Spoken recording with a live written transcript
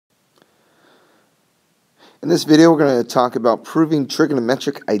In this video, we're going to talk about proving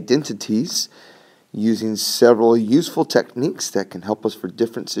trigonometric identities using several useful techniques that can help us for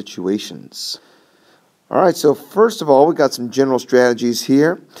different situations. Alright, so first of all, we got some general strategies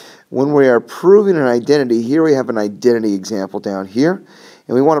here. When we are proving an identity, here we have an identity example down here,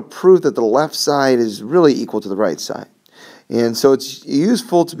 and we want to prove that the left side is really equal to the right side. And so it's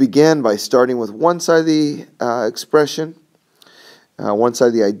useful to begin by starting with one side of the expression, one side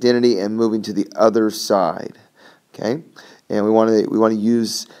of the identity, and moving to the other side. Okay, and we want to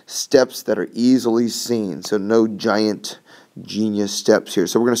use steps that are easily seen, so no giant genius steps here.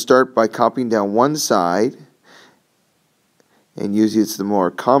 So we're going to start by copying down one side, and usually it's the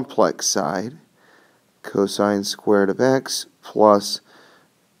more complex side. Cosine squared of x plus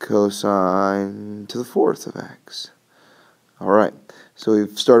cosine to the fourth of x. Alright, so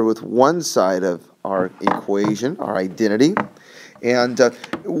we've started with one side of our equation, our identity. And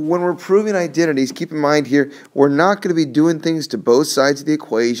when we're proving identities, keep in mind here, we're not going to be doing things to both sides of the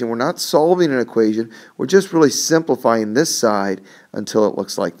equation. We're not solving an equation. We're just really simplifying this side until it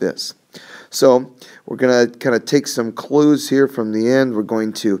looks like this. So we're going to kind of take some clues here from the end. We're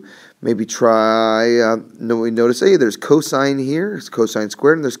going to maybe try, we notice, hey, there's cosine here, it's cosine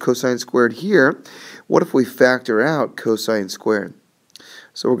squared, and there's cosine squared here. What if we factor out cosine squared?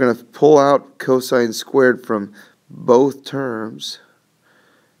 So we're going to pull out cosine squared from both terms,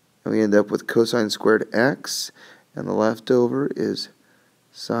 and we end up with cosine squared x, and the leftover is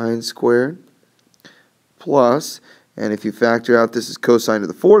sine squared plus, and if you factor out, this is cosine to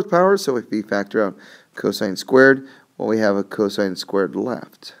the fourth power, so if you factor out cosine squared, well, we have a cosine squared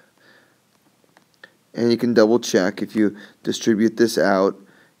left. And you can double check. If you distribute this out,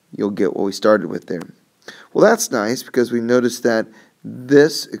 you'll get what we started with there. Well, that's nice because we notice that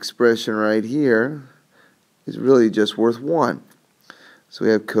this expression right here is really just worth 1. So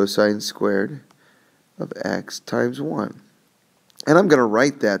we have cosine squared of x times 1. And I'm going to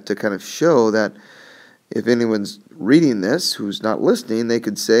write that to kind of show that if anyone's reading this who's not listening, they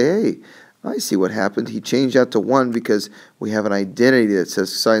could say, hey, I see what happened. He changed that to 1 because we have an identity that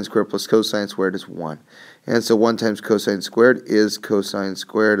says sine squared plus cosine squared is 1. And so 1 times cosine squared is cosine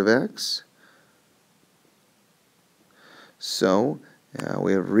squared of x. So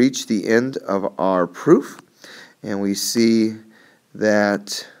we have reached the end of our proof. And we see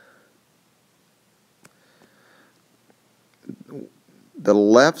that the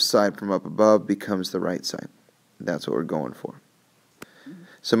left side from up above becomes the right side. That's what we're going for.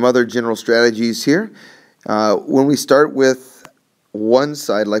 Some other general strategies here. When we start with one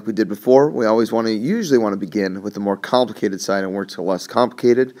side like we did before, we always usually want to begin with the more complicated side and work to less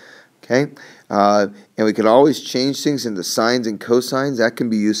complicated. Okay, and we can always change things into sines and cosines. That can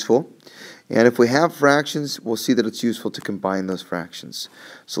be useful. And if we have fractions, we'll see that it's useful to combine those fractions.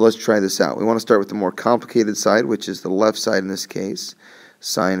 So let's try this out. We want to start with the more complicated side, which is the left side in this case.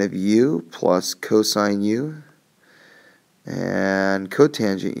 Sine of u plus cosine u and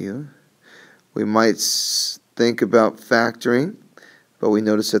cotangent u. We might think about factoring, but we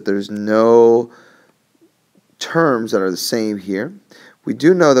notice that there's no terms that are the same here. We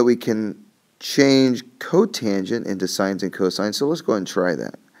do know that we can change cotangent into sines and cosines, so let's go ahead and try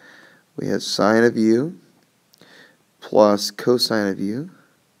that. We have sine of u plus cosine of u,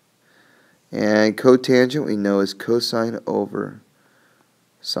 and cotangent we know is cosine over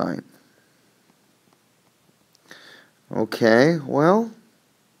sine. Okay, well,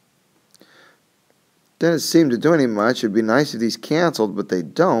 doesn't seem to do any much. It'd be nice if these canceled, but they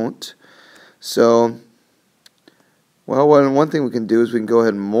don't. So, well, one thing we can do is we can go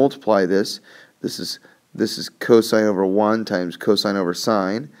ahead and multiply this. This is cosine over 1 times cosine over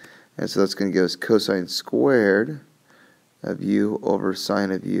sine. And so that's going to give us cosine squared of u over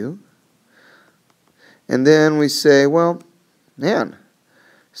sine of u. And then we say, well, man,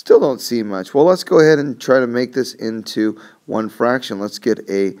 still don't see much. Well, let's go ahead and try to make this into one fraction. Let's get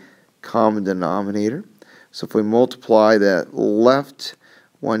a common denominator. So if we multiply that left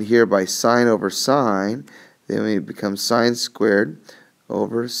one here by sine over sine, then we become sine squared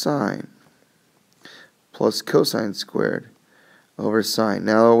over sine plus cosine squared over sine.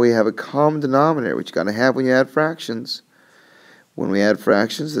 Now we have a common denominator, which you got to have when you add fractions. When we add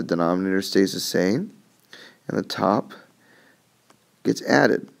fractions, the denominator stays the same, and the top gets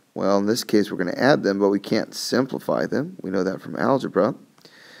added. Well, in this case, we're going to add them, but we can't simplify them. We know that from algebra.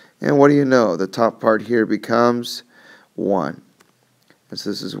 And what do you know? The top part here becomes 1. And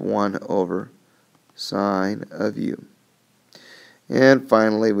so this is 1 over sine of u. And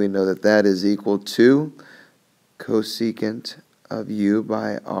finally, we know that that is equal to cosecant of u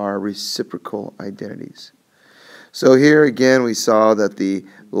by our reciprocal identities. So here again we saw that the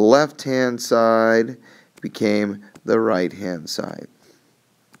left-hand side became the right-hand side.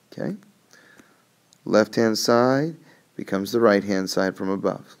 Okay? Left-hand side becomes the right-hand side from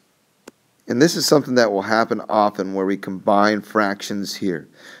above. And this is something that will happen often where we combine fractions here.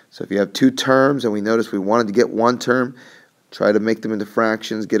 So if you have two terms and we notice we wanted to get one term, try to make them into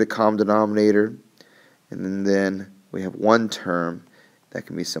fractions, get a common denominator, and then we have one term that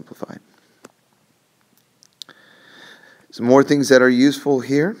can be simplified. Some more things that are useful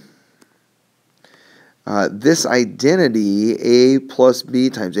here. This identity, a plus b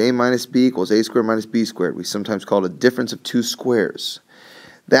times a minus b equals a squared minus b squared, we sometimes call it a difference of two squares.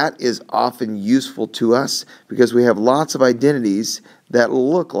 That is often useful to us because we have lots of identities that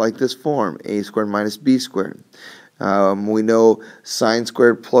look like this form, a squared minus b squared. We know sine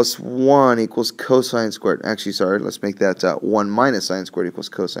squared plus 1 equals cosine squared. Actually, sorry, let's make that 1 minus sine squared equals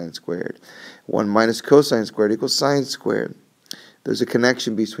cosine squared. 1 minus cosine squared equals sine squared. There's a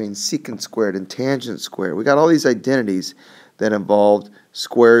connection between secant squared and tangent squared. We got all these identities that involved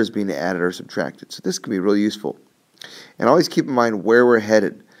squares being added or subtracted. So this can be really useful. And always keep in mind where we're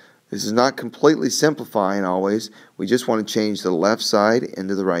headed. This is not completely simplifying always. We just want to change the left side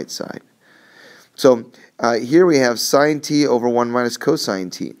into the right side. So here we have sine t over 1 minus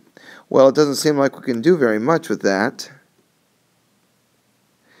cosine t. Well, it doesn't seem like we can do very much with that.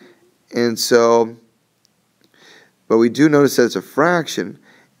 And so, but we do notice that it's a fraction.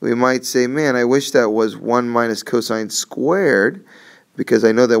 We might say, man, I wish that was 1 minus cosine squared, because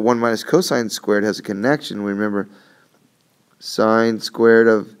I know that 1 minus cosine squared has a connection. We remember sine squared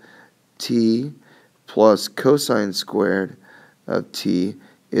of t plus cosine squared of t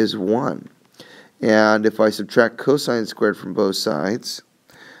is 1. And if I subtract cosine squared from both sides,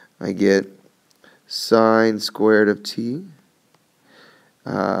 I get sine squared of t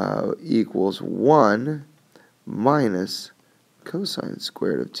equals 1 minus cosine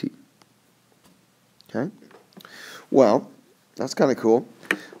squared of t. Okay? Well, that's kind of cool.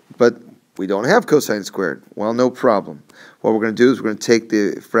 But we don't have cosine squared. Well, no problem. What we're going to do is we're going to take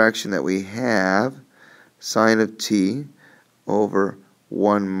the fraction that we have, sine of t over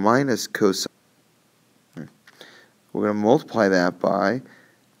 1 minus cosine. We're going to multiply that by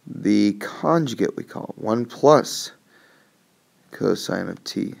the conjugate, we call it, 1 plus cosine of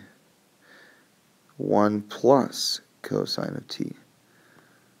t. 1 plus cosine of t.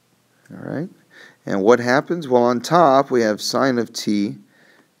 Alright? And what happens? Well, on top we have sine of t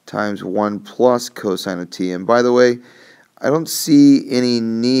times 1 plus cosine of t. And by the way, I don't see any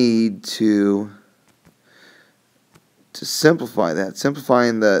need to simplify that.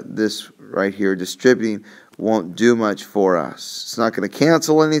 Simplifying this right here, distributing, won't do much for us. It's not going to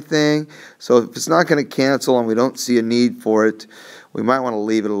cancel anything. So if it's not going to cancel and we don't see a need for it, we might want to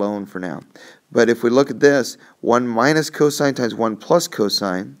leave it alone for now. But if we look at this, 1 minus cosine times 1 plus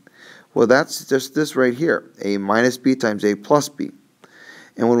cosine, well, that's just this right here, a minus b times a plus b.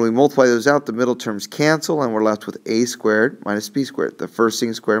 And when we multiply those out, the middle terms cancel, and we're left with a squared minus b squared, the first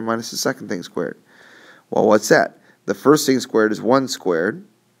thing squared minus the second thing squared. Well, what's that? The first thing squared is 1 squared,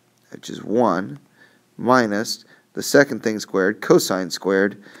 which is 1, minus the second thing squared, cosine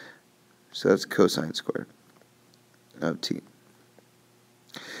squared, so that's cosine squared of t.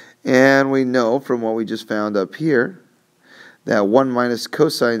 And we know from what we just found up here that 1 minus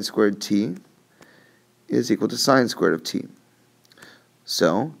cosine squared t is equal to sine squared of t.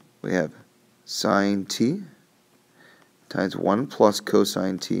 So we have sine t times 1 plus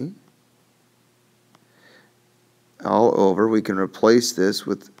cosine t all over. We can replace this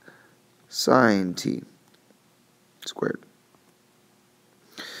with sine t squared.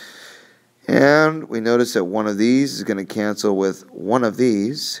 And we notice that one of these is going to cancel with one of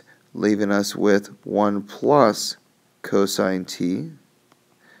these, leaving us with 1 plus cosine t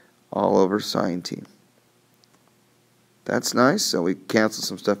all over sine t. That's nice. So we cancel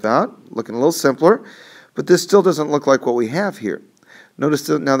some stuff out, looking a little simpler, but this still doesn't look like what we have here. Notice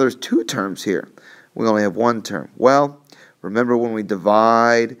that now there's two terms here. We only have one term. Well, remember when we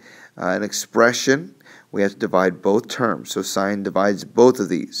divide an expression, we have to divide both terms. So sine divides both of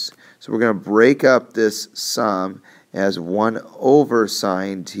these. So we're going to break up this sum as 1 over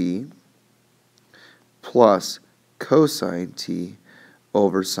sine t plus cosine t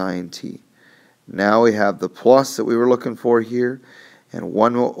over sine t. Now we have the plus that we were looking for here, and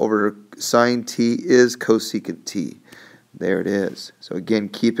 1 over sine t is cosecant t. There it is. So again,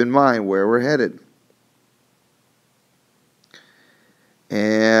 keep in mind where we're headed.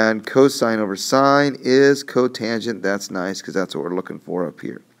 And cosine over sine is cotangent. That's nice because that's what we're looking for up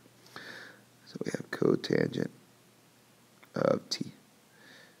here. So we have cotangent of t.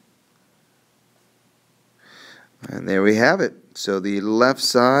 And there we have it. So the left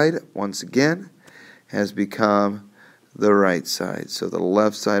side, once again, has become the right side. So the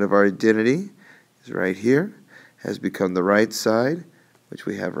left side of our identity is right here, has become the right side, which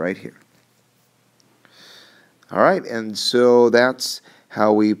we have right here. All right, and so that's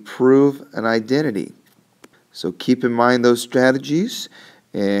how we prove an identity. So keep in mind those strategies,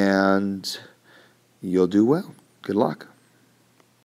 and you'll do well. Good luck.